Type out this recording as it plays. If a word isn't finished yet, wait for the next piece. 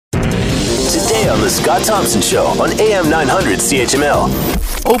Weekday on The Scott Thompson Show on AM 900 CHML.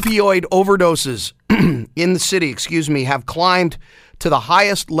 Opioid overdoses in the city, have climbed to the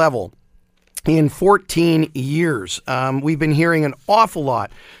highest level in 14 years. We've been hearing an awful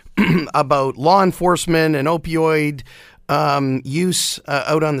lot about law enforcement and opioid use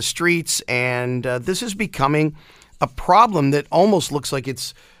out on the streets, and this is becoming a problem that almost looks like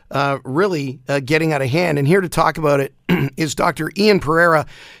it's really getting out of hand. And here to talk about it is Dr. Ian Pereira,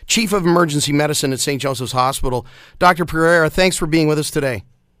 Chief of Emergency Medicine at St. Joseph's Hospital. Dr. Pereira, thanks for being with us today.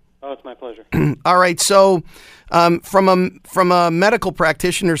 Oh, it's my pleasure. All right, so from a medical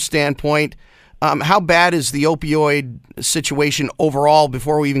practitioner standpoint, how bad is the opioid situation overall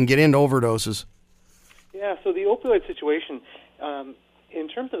before we even get into overdoses? Yeah, so the opioid situation, in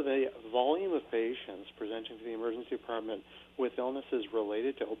terms of the volume of patients presenting to the emergency department with illnesses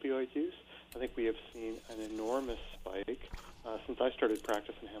related to opioid use, I think we have seen an enormous spike since I started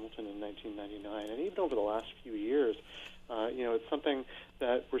practice in Hamilton in 1999, and even over the last few years. It's something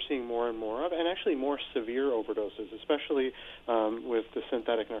that we're seeing more and more of, and actually more severe overdoses, especially with the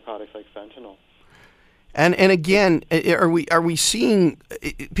synthetic narcotics like fentanyl. And again, are we seeing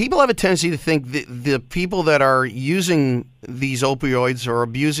people have a tendency to think that the people that are using these opioids or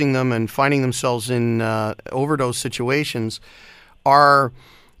abusing them and finding themselves in overdose situations are,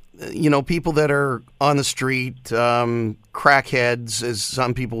 people that are on the street, crackheads, as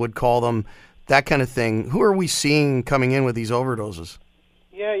some people would call them, that kind of thing. Who are we seeing coming in with these overdoses?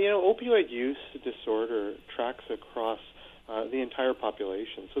 Yeah, opioid use disorder tracks across the entire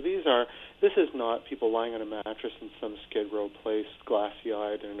population. So this is not people lying on a mattress in some Skid Row place,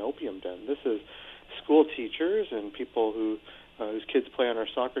 glassy-eyed in an opium den. This is school teachers and people whose kids play on our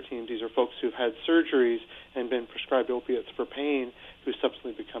soccer teams. These are folks who've had surgeries and been prescribed opiates for pain who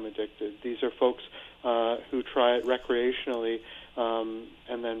subsequently become addicted. These are folks who try it recreationally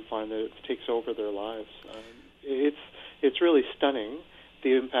and then find that it takes over their lives. It's really stunning,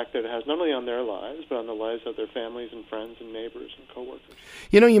 the impact that it has, not only on their lives, but on the lives of their families and friends and neighbors and coworkers.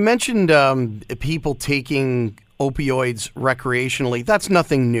 You mentioned people taking opioids recreationally. That's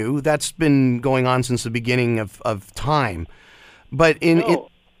nothing new. That's been going on since the beginning of time. But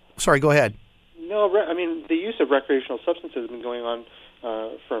sorry, go ahead. No, the use of recreational substances has been going on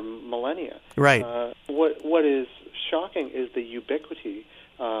for millennia. Right. What is shocking is the ubiquity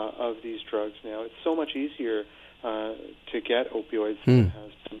of these drugs now. It's so much easier to get opioids than it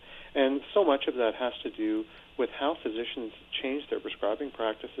has been. And so much of that has to do with how physicians changed their prescribing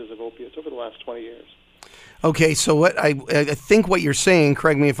practices of opiates over the last 20 years. Okay, so what I think what you're saying,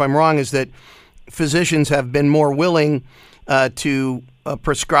 correct me if I'm wrong, is that physicians have been more willing to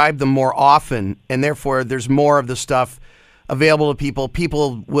prescribe them more often, and therefore there's more of the stuff available to people.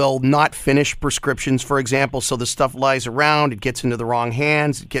 People will not finish prescriptions, for example, so the stuff lies around, it gets into the wrong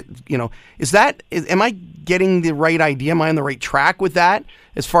hands. Am I getting the right idea? Am I on the right track with that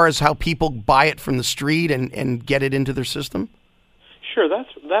as far as how people buy it from the street and get it into their system? Sure,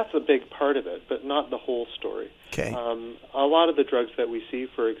 that's a big part of it, but not the whole story. Okay. A lot of the drugs that we see,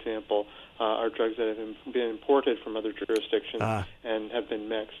 for example, are drugs that have been imported from other jurisdictions and have been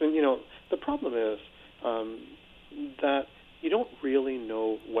mixed. And, the problem is that you don't really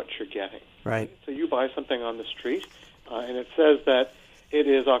know what you're getting. Right. So you buy something on the street, and it says that it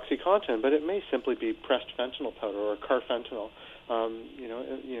is OxyContin, but it may simply be pressed fentanyl powder or carfentanil.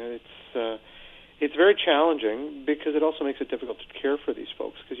 It's very challenging because it also makes it difficult to care for these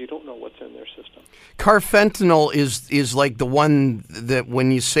folks because you don't know what's in their system. Carfentanil is like the one that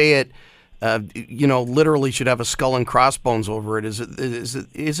when you say it, literally should have a skull and crossbones over it.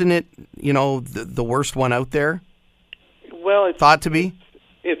 Isn't it the worst one out there? Well, it's thought to be.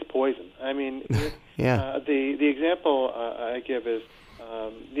 It's poison. Yeah. The example I give is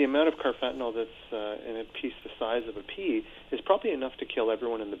the amount of carfentanil that's in a piece the size of a pea is probably enough to kill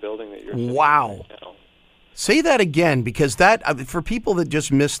everyone in the building that you're sitting in right now. Say that again, because that for people that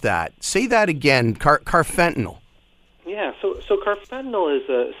just missed that. Say that again. Carfentanil. Yeah. So carfentanil is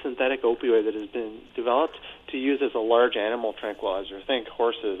a synthetic opioid that has been developed to use as a large animal tranquilizer. Think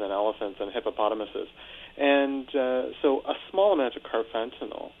horses and elephants and hippopotamuses. And so a small amount of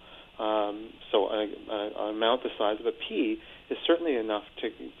carfentanil, so an amount the size of a pea, is certainly enough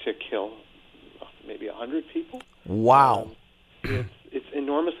to kill maybe 100 people. Wow. It's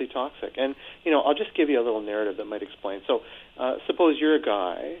enormously toxic. And, I'll just give you a little narrative that might explain. So suppose you're a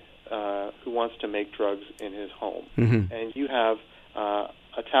guy who wants to make drugs in his home, and you have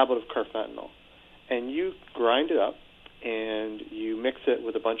a tablet of carfentanil, and you grind it up, and you mix it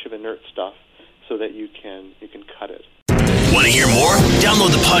with a bunch of inert stuff so that you can cut it. Want to hear more?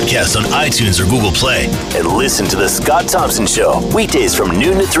 Download the podcast on iTunes or Google Play and listen to The Scott Thompson Show weekdays from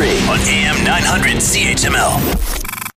noon to 3 on AM 900 CHML.